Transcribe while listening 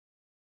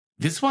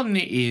This one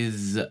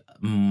is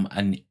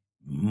a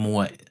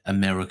more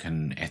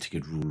American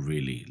etiquette rule,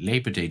 really.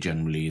 Labor Day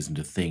generally isn't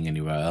a thing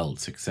anywhere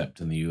else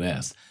except in the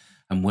US,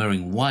 and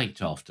wearing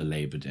white after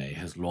Labor Day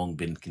has long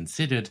been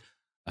considered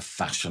a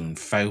fashion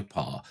faux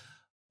pas.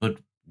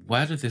 But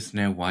where did this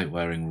no white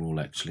wearing rule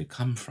actually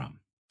come from?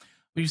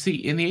 Well, you see,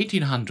 in the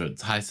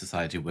 1800s, high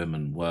society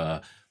women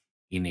were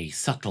in a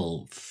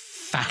subtle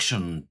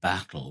fashion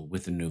battle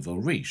with the nouveau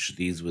riche.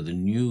 These were the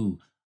new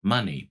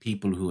money,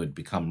 people who had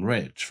become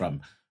rich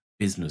from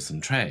business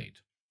and trade.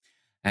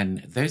 And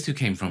those who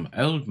came from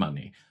old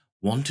money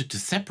wanted to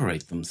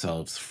separate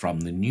themselves from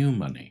the new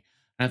money.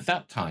 And at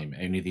that time,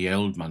 only the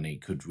old money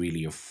could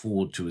really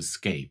afford to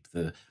escape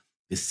the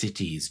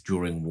cities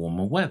during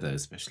warmer weather,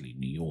 especially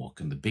New York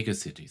and the bigger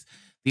cities.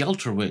 The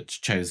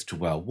ultra-rich chose to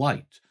wear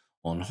white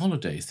on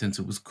holiday since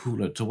it was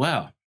cooler to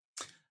wear.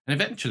 And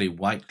eventually,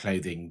 white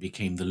clothing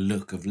became the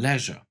look of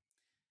leisure.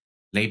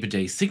 Labor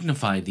Day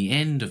signified the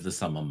end of the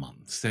summer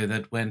months, so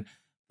that when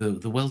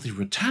the wealthy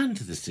returned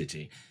to the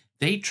city,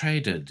 they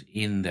traded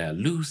in their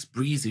loose,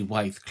 breezy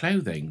white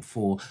clothing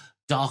for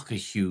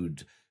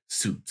darker-hued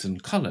suits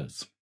and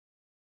collars.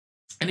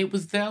 And it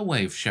was their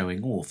way of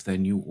showing off their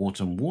new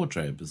autumn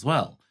wardrobe as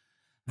well.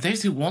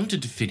 Those who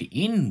wanted to fit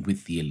in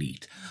with the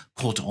elite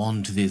caught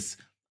on to this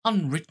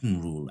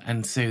unwritten rule,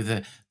 and so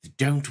the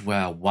don't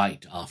wear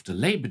white after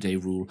Labor Day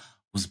rule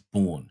was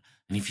born.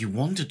 And if you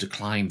wanted to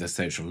climb the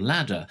social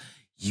ladder,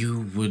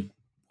 you would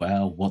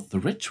wear what the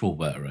rich were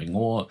wearing,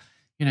 or,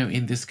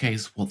 in this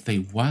case, what they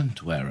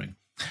weren't wearing.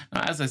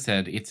 Now, as I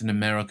said, it's an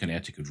American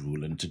etiquette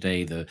rule, and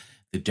today the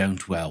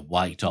don't wear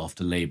white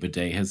after Labor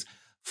Day has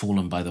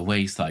fallen by the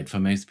wayside for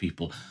most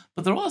people.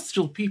 But there are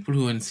still people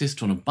who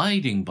insist on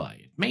abiding by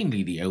it,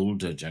 mainly the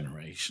older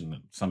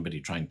generation, somebody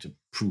trying to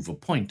prove a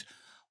point.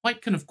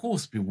 White can, of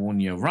course, be worn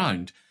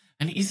year-round,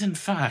 and is, in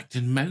fact,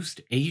 in most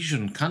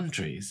Asian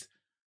countries,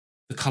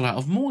 the colour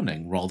of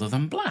mourning rather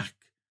than black.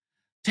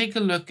 Take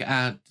a look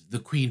at the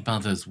Queen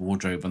Mother's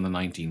wardrobe in the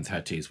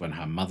 1930s when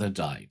her mother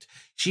died.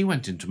 She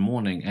went into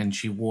mourning and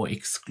she wore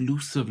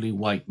exclusively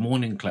white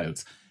mourning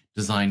clothes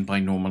designed by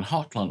Norman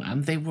Hartland,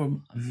 and they were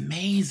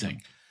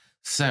amazing.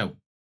 So,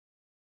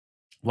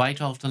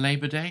 white after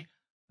Labor Day,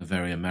 a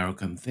very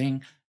American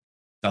thing,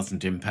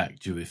 doesn't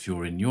impact you if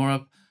you're in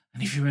Europe,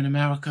 and if you're in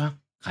America,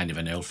 kind of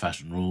an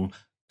old-fashioned rule,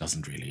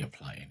 doesn't really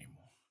apply anymore.